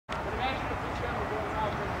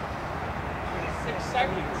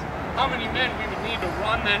seconds how many men we would need to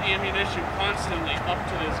run that ammunition constantly up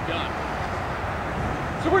to this gun.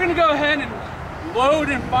 So we're going to go ahead and load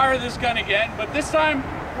and fire this gun again, but this time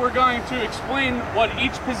we're going to explain what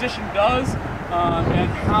each position does and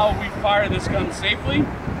how we fire this gun safely.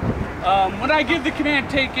 When I give the command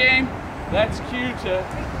take aim, that's cue to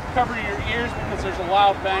cover your ears because there's a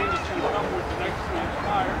loud bang that should come with the next command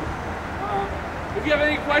fire. If you have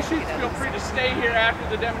any questions, feel free to stay here after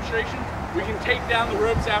the demonstration. We can take down the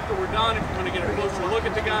ropes after we're done if you want to get a closer look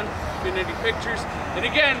at the gun, get any pictures. And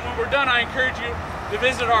again, when we're done, I encourage you to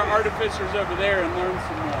visit our artificers over there and learn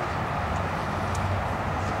some more.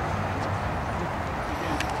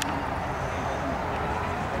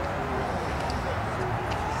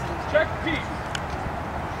 Check the piece.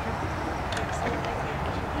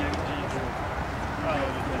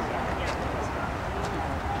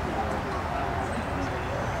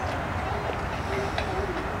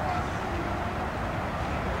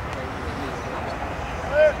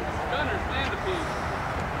 Gunners, land the piece.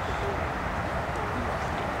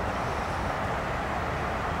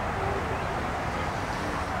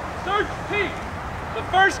 Search piece. The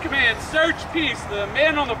first command, search piece. The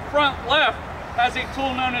man on the front left has a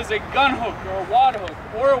tool known as a gun hook or a wad hook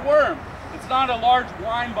or a worm. It's not a large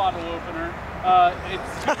wine bottle opener.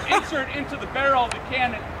 It's to insert into the barrel of the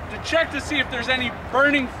cannon to check to see if there's any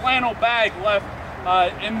burning flannel bag left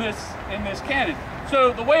in this cannon.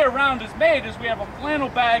 So the way around is made is we have a flannel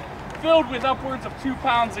bag filled with upwards of 2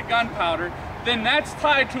 pounds of gunpowder. Then that's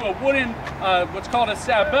tied to a wooden, what's called a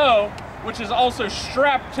sabot, which is also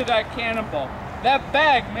strapped to that cannonball. That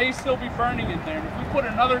bag may still be burning in there. And if we put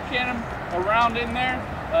another cannon around in there,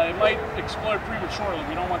 it might explode prematurely.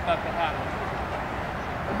 We don't want that to happen.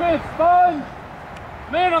 Okay, sponge.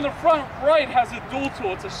 The man on the front right has a dual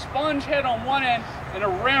tool. It's a sponge head on one end and a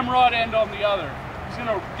ramrod end on the other. He's going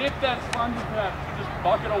to dip that sponge into that just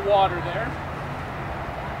bucket of water there.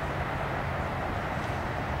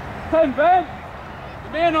 And then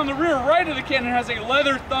the man on the rear right of the cannon has a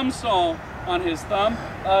leather thumb saw on his thumb.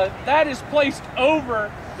 That is placed over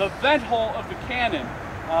the vent hole of the cannon.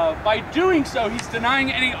 By doing so, he's denying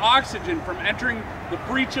any oxygen from entering the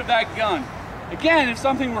breech of that gun. Again, if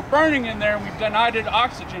something were burning in there and we've denied it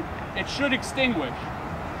oxygen, it should extinguish.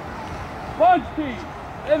 Sponge piece.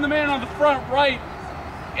 Then the man on the front right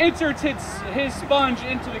inserts his sponge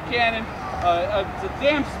into the cannon. It's a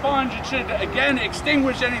damp sponge. It should, again,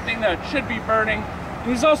 extinguish anything that should be burning. And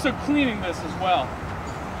he's also cleaning this as well.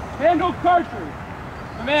 Handle cartridge.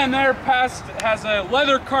 The man there has a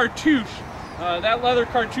leather cartouche. That leather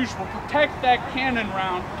cartouche will protect that cannon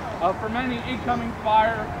round from any incoming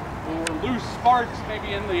fire or loose sparks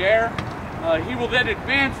maybe in the air. He will then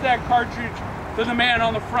advance that cartridge to the man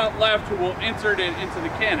on the front left who will insert it into the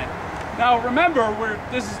cannon. Now remember,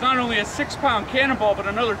 this is not only a 6-pound cannonball, but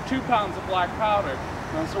another 2 pounds of black powder.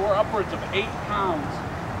 So we're upwards of 8 pounds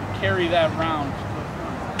to carry that round.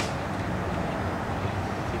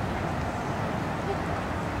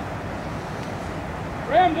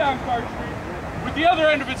 Ram down cartridge. With the other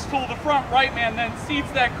end of its tool, the front right man then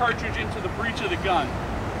seats that cartridge into the breech of the gun.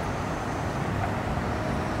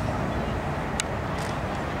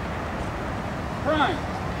 Prime.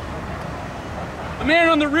 The man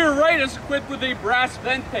on the rear right is equipped with a brass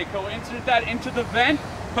vent pick. He'll insert that into the vent,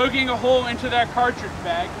 poking a hole into that cartridge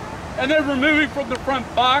bag, and then removing from the front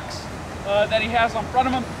box that he has on front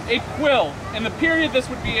of him a quill. In the period, this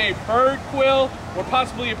would be a bird quill or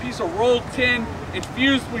possibly a piece of rolled tin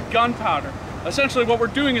infused with gunpowder. Essentially what we're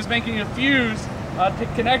doing is making a fuse to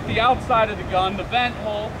connect the outside of the gun, the vent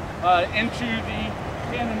hole, into the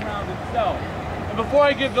cannon round itself. And before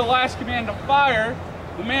I give the last command to fire,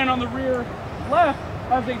 the man on the rear left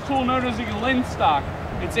has a tool known as a linstock.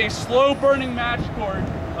 It's a slow burning match cord.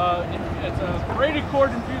 It's a braided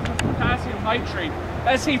cord infused with potassium nitrate.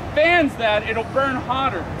 As he fans that, it'll burn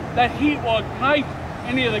hotter. That heat will ignite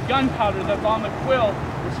any of the gunpowder that's on the quill,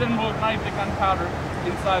 which then will ignite the gunpowder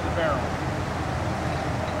inside the barrel.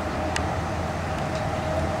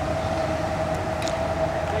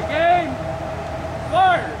 Take aim,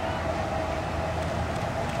 fire!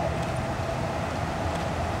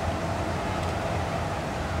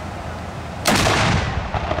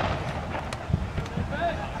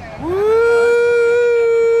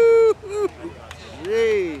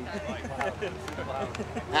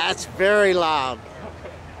 That's very loud.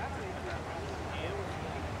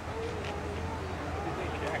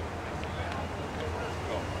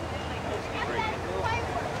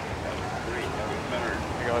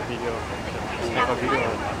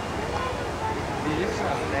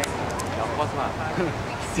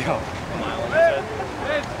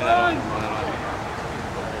 It's done!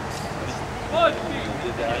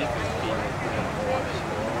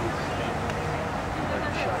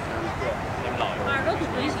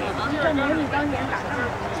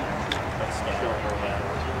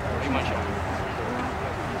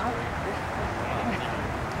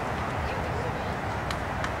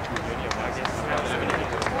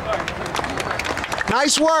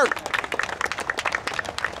 Nice work.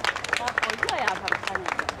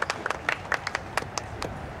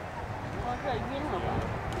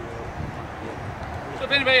 So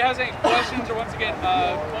if anybody has any questions or wants to get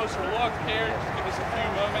a closer look here, just give us a few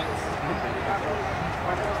moments.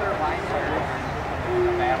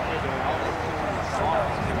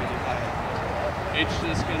 It's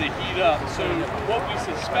just going to heat up. So what we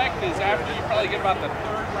suspect is after you probably get about the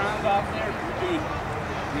third round off there, we're doing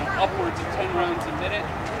upwards of 10 rounds a minute.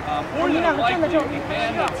 More than likely, the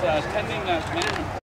man that's tending that minimum